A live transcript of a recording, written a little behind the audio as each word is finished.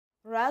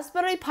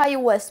Raspberry Pi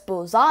OS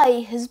Bullseye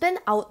has been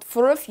out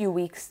for a few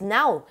weeks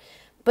now,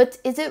 but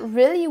is it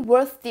really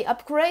worth the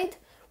upgrade?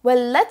 Well,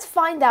 let's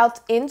find out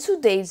in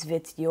today's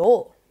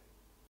video.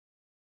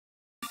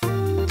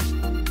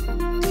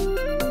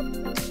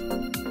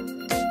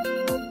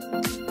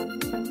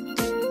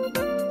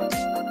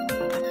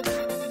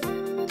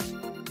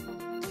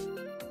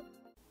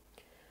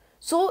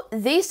 So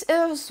this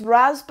is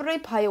Raspberry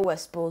Pi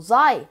OS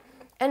Bullseye,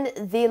 and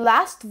the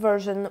last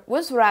version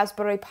was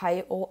Raspberry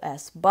Pi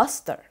OS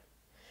Buster.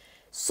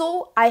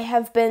 So I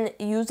have been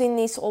using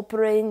this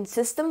operating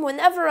system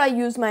whenever I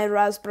use my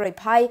Raspberry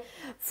Pi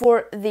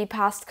for the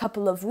past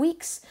couple of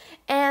weeks,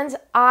 and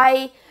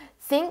I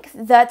think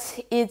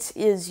that it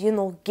is,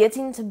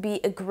 getting to be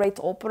a great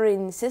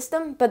operating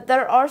system, but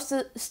there are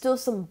still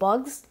some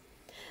bugs.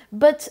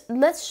 But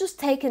let's just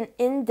take an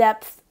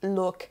in-depth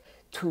look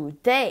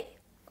today.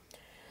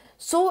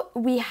 So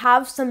we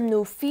have some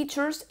new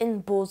features in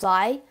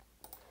Bullseye,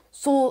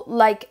 so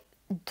like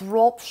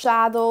drop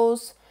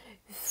shadows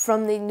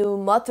from the new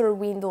Mutter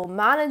window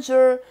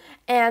manager,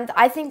 and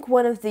I think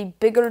one of the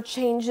bigger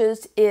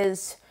changes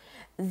is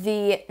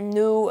the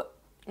new,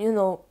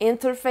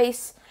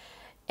 interface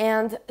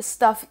and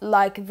stuff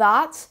like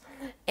that.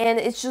 And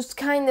it's just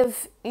kind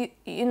of,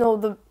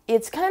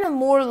 it's kind of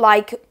more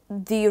like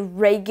the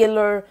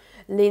regular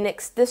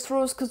Linux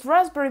distros, because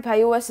Raspberry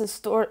Pi OS is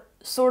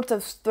sort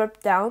of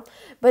stripped down,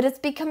 but it's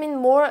becoming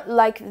more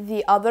like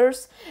the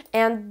others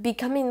and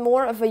becoming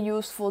more of a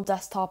useful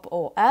desktop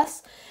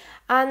OS.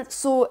 And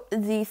so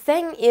the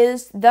thing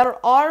is,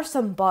 there are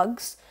some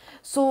bugs.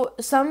 So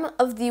some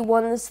of the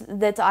ones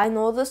that I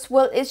noticed,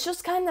 well, it's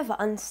just kind of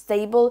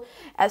unstable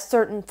at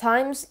certain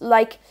times.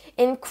 Like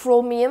in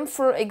Chromium,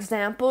 for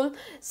example,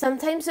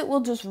 sometimes it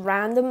will just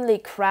randomly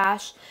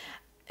crash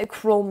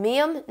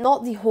Chromium,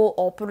 not the whole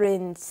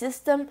operating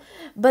system,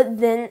 but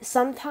then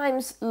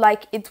sometimes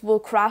like it will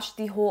crash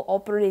the whole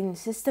operating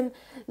system.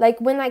 Like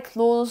when I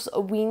close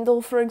a window,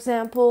 for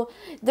example,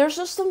 there's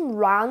just some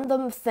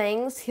random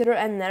things here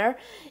and there.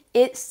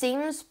 It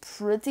seems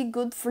pretty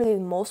good for the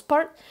most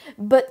part,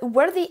 but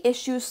where the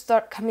issues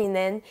start coming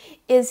in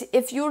is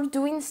if you're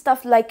doing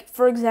stuff like,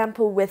 for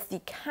example, with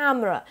the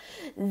camera.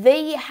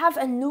 They have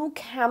a new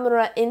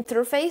camera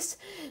interface,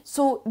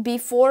 so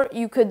before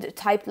you could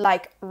type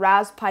like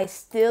Raspberry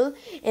still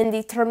in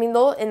the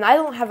terminal, and I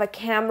don't have a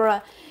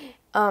camera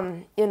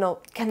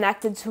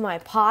connected to my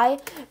Pi,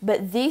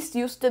 but this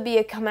used to be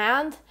a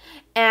command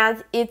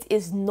and it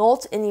is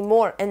not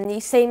anymore. And the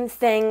same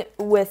thing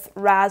with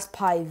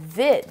Raspberry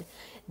vid.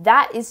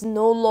 That is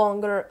no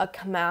longer a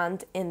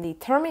command in the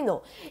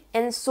terminal.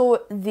 And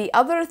so the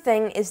other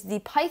thing is the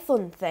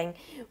Python thing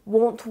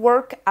won't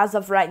work as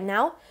of right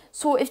now.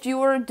 So if you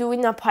were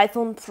doing a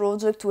Python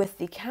project with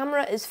the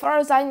camera, as far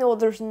as I know,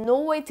 there's no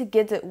way to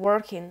get it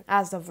working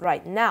as of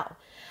right now.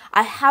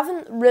 I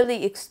haven't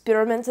really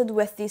experimented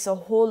with this a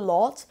whole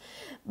lot,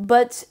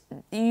 but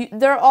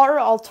there are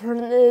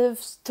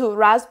alternatives to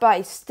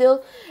Raspberry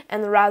still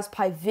and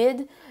Raspberry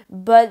vid,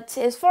 but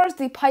as far as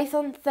the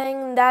Python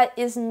thing, that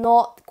is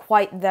not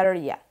quite there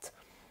yet.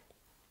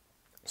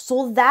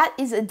 So that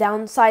is a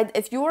downside.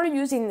 If you are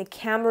using the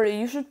camera,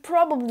 you should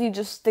probably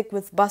just stick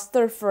with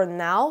Buster for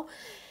now,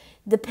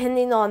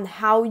 depending on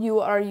how you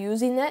are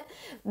using it.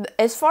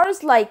 As far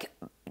as like,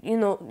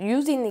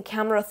 using the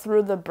camera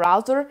through the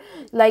browser,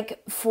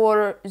 like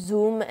for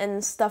Zoom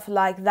and stuff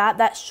like that,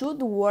 that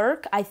should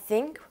work, I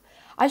think.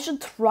 I should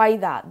try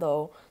that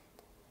though.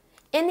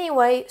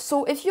 Anyway,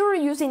 so if you're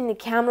using the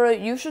camera,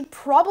 you should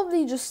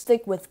probably just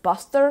stick with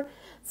Buster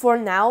for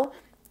now.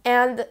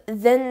 And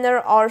then there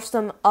are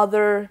some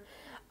other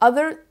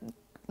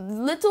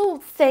little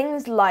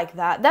things like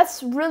that.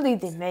 That's really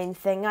the main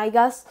thing, I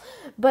guess.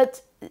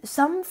 But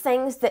some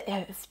things that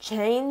have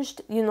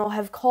changed,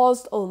 have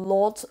caused a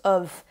lot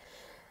of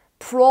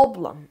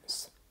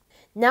problems.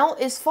 Now,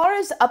 as far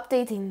as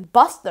updating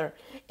Buster,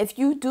 if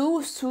you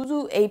do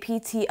sudo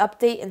apt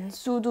update and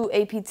sudo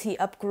apt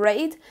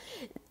upgrade,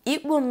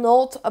 it will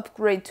not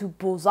upgrade to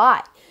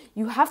Bullseye.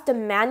 You have to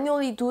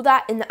manually do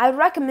that, and I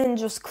recommend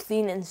just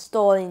clean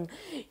installing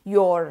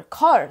your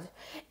card.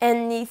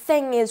 And the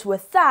thing is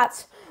with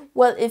that,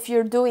 well, if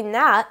you're doing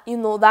that,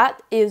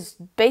 that is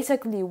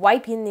basically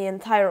wiping the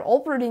entire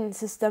operating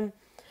system.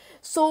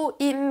 So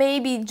it may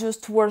be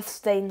just worth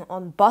staying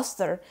on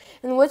Buster.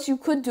 And what you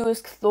could do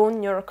is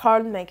clone your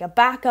card, make a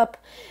backup,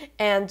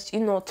 and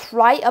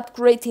try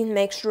upgrading,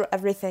 make sure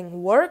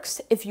everything works.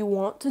 If you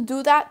want to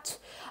do that,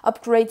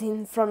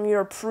 upgrading from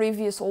your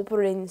previous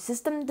operating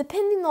system,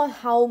 depending on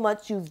how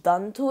much you've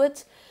done to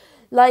it.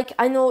 Like,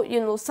 I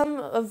know, some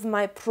of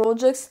my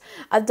projects,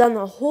 I've done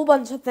a whole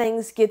bunch of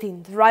things,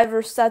 getting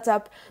drivers set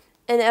up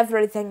and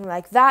everything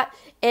like that,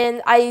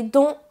 and I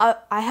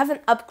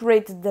haven't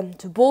upgraded them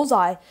to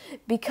Bullseye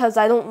because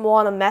I don't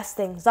want to mess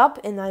things up,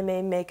 and I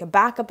may make a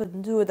backup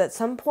and do it at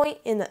some point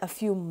in a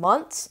few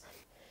months.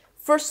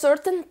 For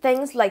certain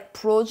things like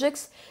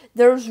projects,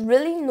 there's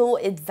really no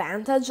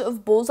advantage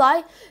of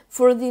Bullseye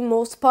for the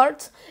most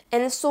part,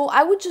 and so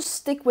I would just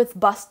stick with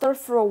Buster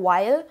for a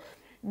while.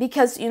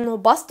 because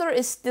Buster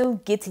is still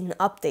getting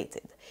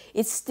updated.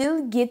 It's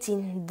still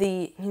getting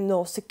the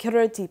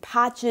security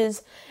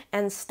patches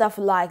and stuff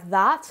like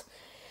that,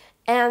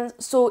 and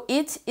so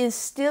it is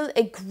still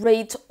a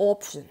great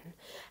option.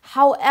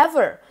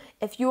 However,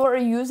 if you are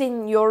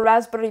using your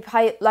Raspberry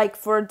Pi like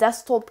for a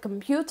desktop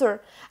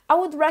computer, I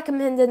would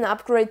recommend an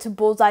upgrade to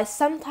Bullseye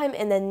sometime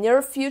in the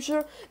near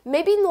future.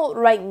 Maybe not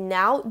right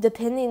now,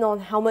 depending on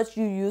how much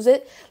you use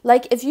it.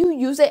 Like if you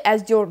use it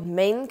as your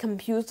main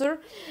computer,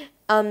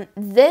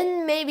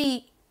 then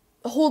maybe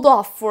hold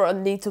off for a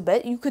little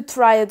bit. You could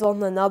try it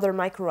on another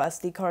micro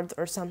SD card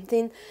or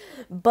something.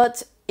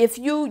 But if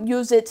you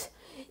use it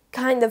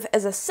kind of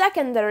as a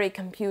secondary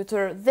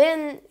computer,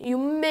 then you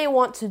may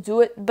want to do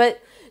it, but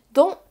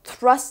don't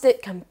trust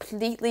it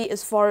completely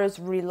as far as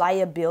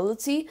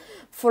reliability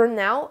for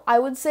now, I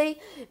would say,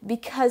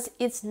 because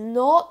it's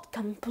not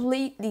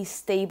completely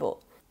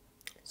stable.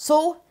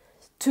 So,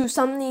 to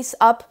sum these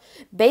up,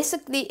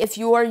 basically if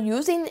you are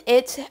using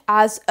it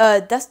as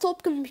a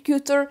desktop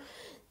computer,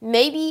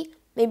 maybe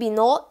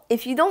not.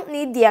 If you don't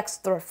need the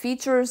extra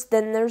features,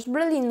 then there's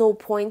really no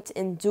point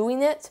in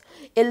doing it,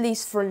 at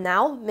least for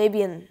now.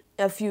 Maybe in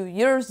a few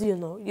years,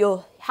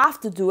 you'll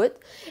have to do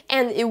it,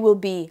 and it will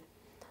be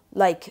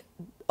like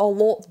a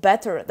lot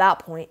better at that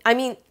point. I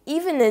mean,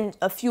 even in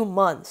a few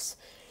months,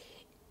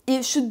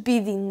 it should be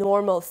the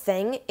normal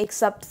thing,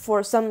 except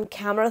for some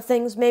camera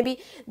things maybe.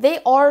 They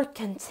are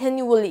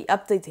continually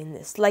updating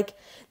this. Like,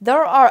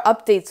 there are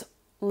updates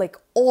like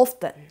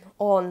often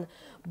on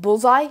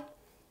Bullseye.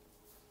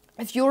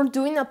 If you're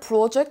doing a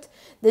project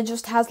that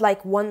just has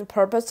like one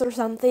purpose or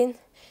something,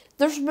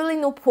 there's really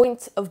no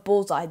point of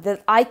Bullseye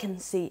that I can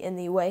see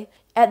anyway.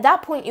 At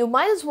that point, you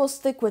might as well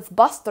stick with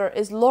Buster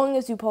as long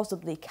as you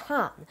possibly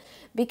can,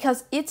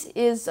 because it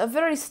is a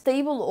very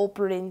stable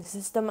operating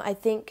system, I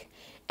think,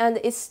 and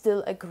it's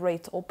still a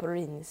great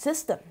operating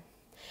system.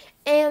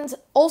 And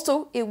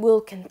also, it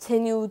will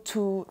continue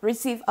to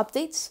receive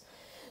updates.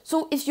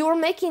 So if you're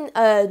making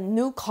a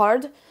new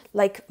card,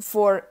 like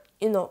for,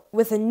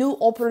 with a new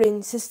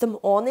operating system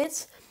on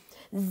it,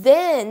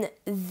 then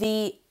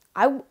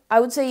I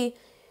would say,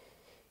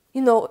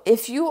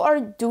 if you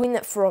are doing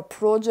it for a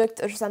project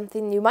or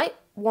something, you might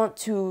want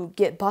to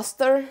get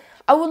Buster.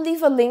 I will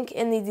leave a link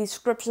in the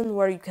description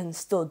where you can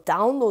still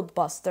download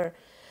Buster,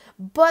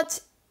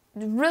 but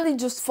really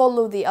just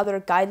follow the other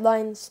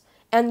guidelines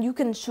and you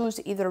can choose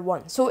either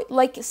one. So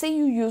like say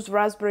you use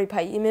Raspberry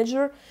Pi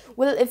Imager,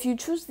 well, if you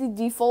choose the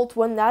default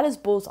one, that is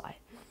Bullseye,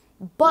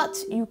 but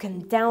you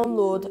can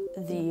download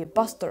the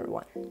Buster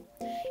one.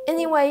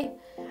 Anyway,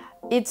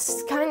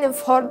 it's kind of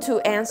hard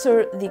to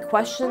answer the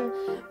question,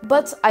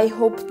 but I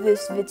hope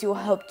this video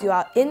helped you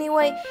out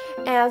anyway,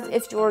 and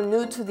if you're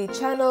new to the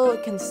channel,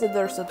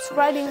 consider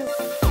subscribing.